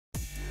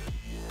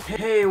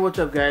Hey, what's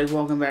up guys?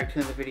 Welcome back to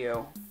another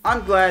video.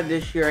 I'm glad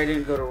this year I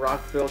didn't go to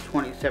Rockville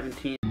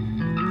 2017.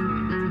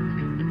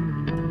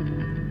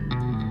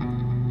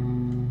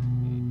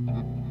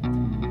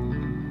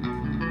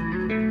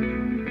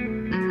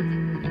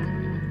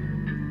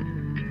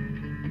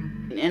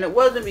 And it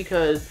wasn't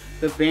because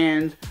the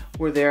bands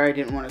were there I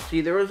didn't want to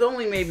see. There was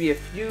only maybe a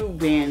few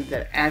bands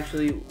that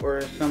actually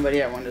were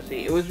somebody I wanted to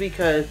see. It was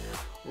because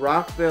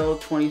Rockville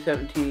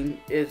 2017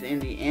 is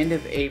in the end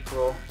of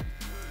April,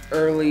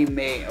 early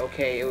May,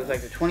 okay? It was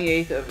like the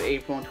 28th of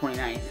April and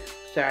 29th,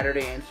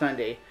 Saturday and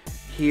Sunday,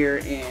 here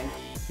in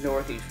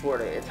Northeast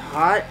Florida. It's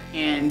hot,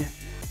 and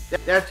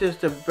that's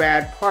just a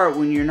bad part.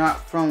 When you're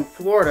not from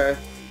Florida,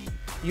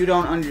 you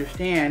don't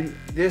understand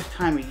this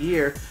time of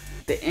year,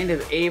 the end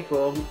of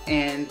April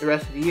and the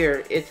rest of the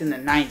year, it's in the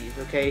 90s,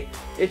 okay?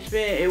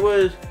 It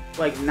was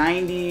like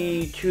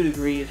 92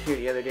 degrees here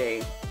the other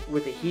day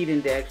with a heat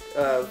index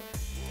of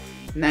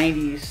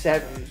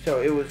 97,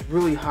 so it was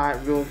really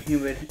hot, real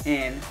humid,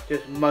 and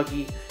just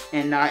muggy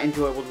and not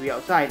enjoyable to be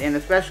outside. And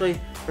especially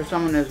for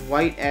someone as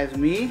white as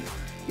me,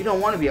 you don't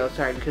want to be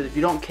outside, because if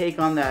you don't cake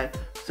on that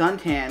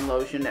suntan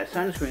lotion, that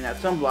sunscreen, that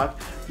sunblock,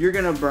 you're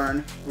gonna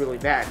burn really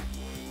bad.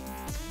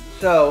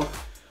 So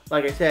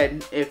like I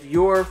said, if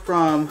you're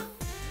from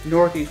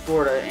Northeast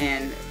Florida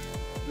and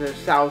the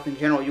South in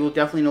general, you will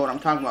definitely know what I'm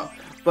talking about.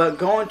 But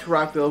going to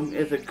Rockville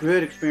is a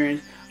good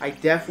experience. I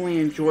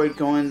definitely enjoyed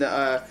going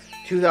to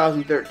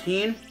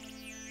 2013,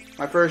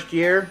 my first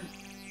year,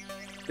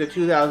 the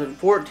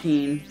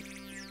 2014,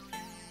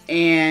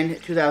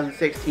 and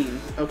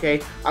 2016,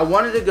 okay? I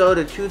wanted to go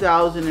to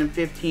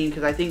 2015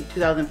 because I think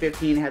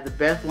 2015 had the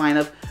best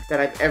lineup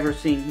that I've ever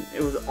seen.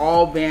 It was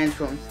all bands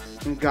from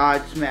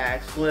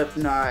Godsmack,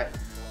 Slipknot,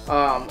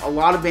 a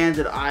lot of bands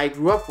that I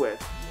grew up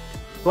with,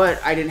 but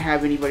I didn't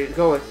have anybody to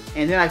go with.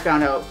 And then I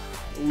found out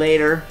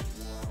later,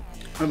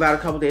 about a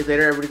couple days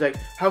later, everybody's like,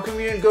 how come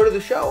you didn't go to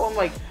the show? I'm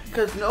like,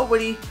 because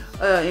nobody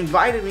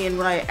invited me, and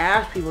when I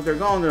asked people if they're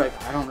going, they're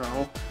like, I don't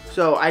know.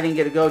 So I didn't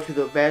get to go to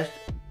the best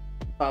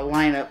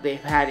lineup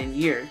they've had in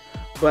years.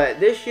 But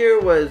this year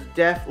was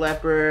Def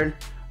Leppard,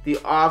 The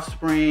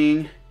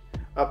Offspring,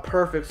 A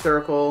Perfect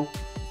Circle,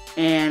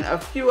 and a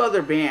few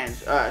other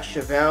bands,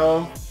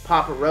 Chevelle,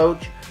 Papa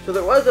Roach. So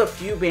there was a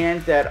few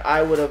bands that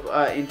I would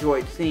have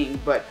enjoyed seeing,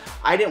 but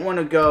I didn't want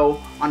to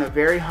go on a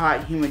very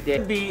hot, humid day. It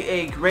would be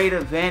a great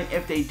event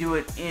if they do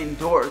it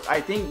indoors. I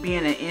think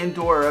being an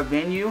indoor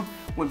venue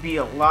would be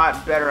a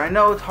lot better. I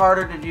know it's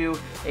harder to do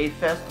a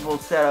festival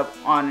setup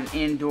on an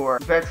indoor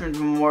Veterans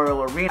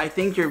Memorial Arena. I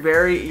think you're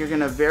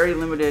gonna very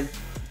limited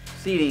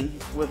seating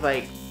with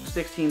like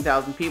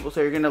 16,000 people,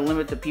 so you're gonna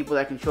limit the people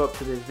that can show up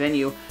to this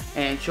venue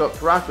and show up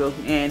to Rockville.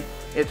 And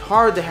it's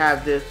hard to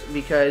have this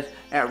because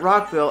at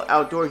Rockville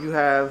outdoors you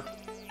have,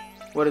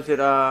 what is it,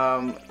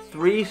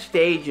 3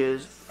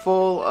 stages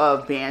full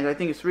of bands. I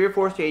think it's 3 or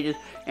 4 stages,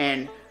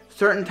 and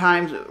certain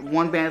times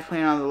one band is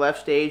playing on the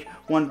left stage,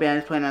 one band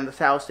is playing on the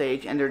south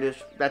stage, and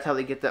that's how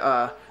they get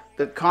the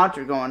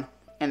concert going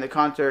and the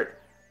concert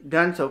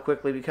done so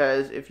quickly.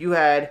 Because if you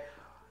had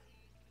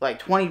like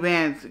 20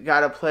 bands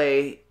gotta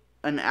play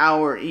an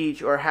hour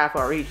each or a half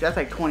hour each, that's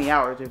like 20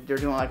 hours if they're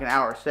doing like an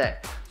hour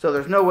set. So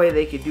there's no way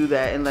they could do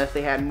that unless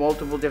they had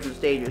multiple different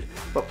stages.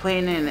 But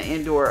playing in an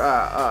indoor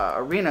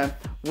arena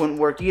wouldn't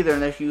work either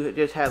unless you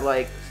just had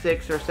like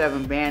 6 or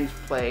 7 bands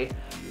play.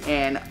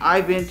 And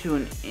I've been to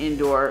an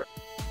indoor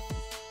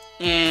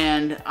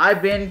arena,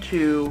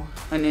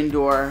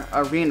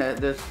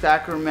 the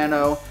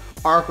Sacramento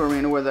Arc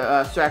Arena, where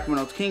the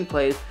Sacramento King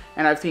plays,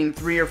 and I've seen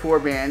 3 or 4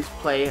 bands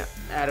play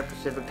at a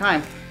specific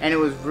time, and it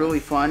was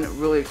really fun,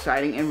 really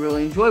exciting, and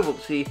really enjoyable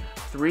to see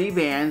 3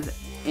 bands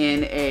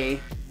in a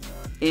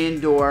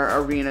indoor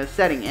arena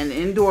setting. And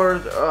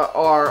indoors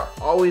are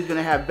always going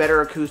to have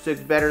better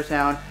acoustics, better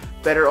sound,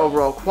 better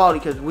overall quality,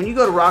 because when you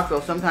go to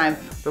Rockville, sometimes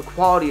the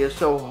quality is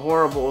so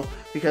horrible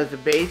because the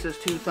bass is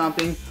too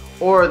thumping,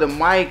 or the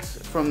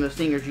mics from the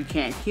singers you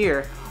can't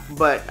hear.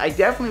 But I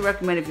definitely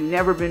recommend, if you've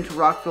never been to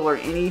Rockville or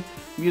any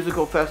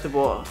musical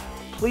festival,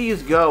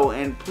 please go,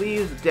 and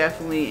please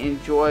definitely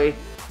enjoy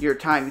your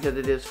time, because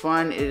it is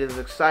fun, it is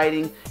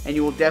exciting, and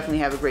you will definitely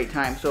have a great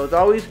time. So as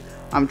always,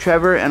 I'm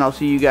Trevor, and I'll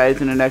see you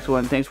guys in the next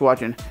one. Thanks for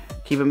watching.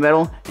 Keep it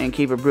metal and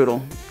keep it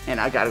brutal. And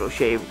I gotta go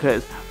shave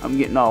because I'm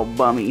getting all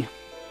bummy.